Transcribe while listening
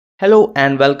Hello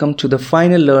and welcome to the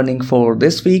final learning for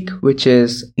this week, which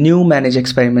is new Manage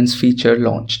Experiments feature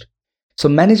launched. So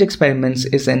Manage Experiments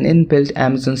is an inbuilt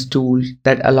Amazon's tool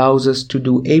that allows us to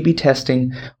do A/B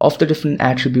testing of the different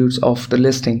attributes of the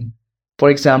listing. For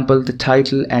example, the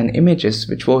title and images,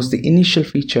 which was the initial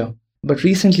feature. But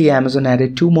recently Amazon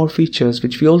added two more features,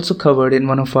 which we also covered in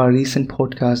one of our recent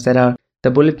podcasts, that are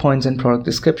the bullet points and product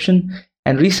description.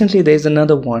 And recently there's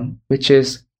another one, which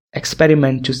is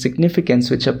experiment to significance,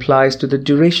 which applies to the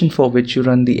duration for which you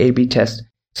run the A/B test.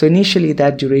 So initially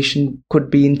that duration could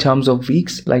be in terms of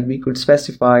weeks, like we could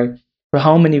specify for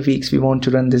how many weeks we want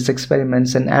to run these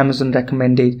experiments, and Amazon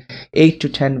recommended 8 to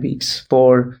 10 weeks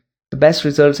for the best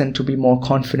results and to be more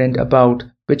confident about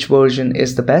which version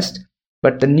is the best.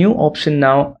 But the new option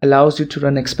now allows you to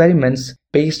run experiments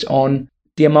based on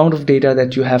the amount of data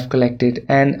that you have collected,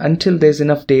 and until there's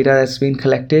enough data that's been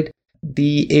collected,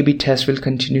 the A/B test will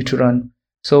continue to run.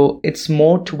 So it's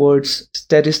more towards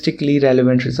statistically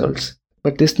relevant results.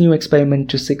 But this new experiment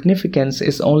to significance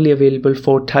is only available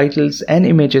for titles and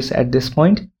images at this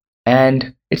point,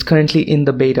 and it's currently in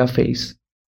the beta phase.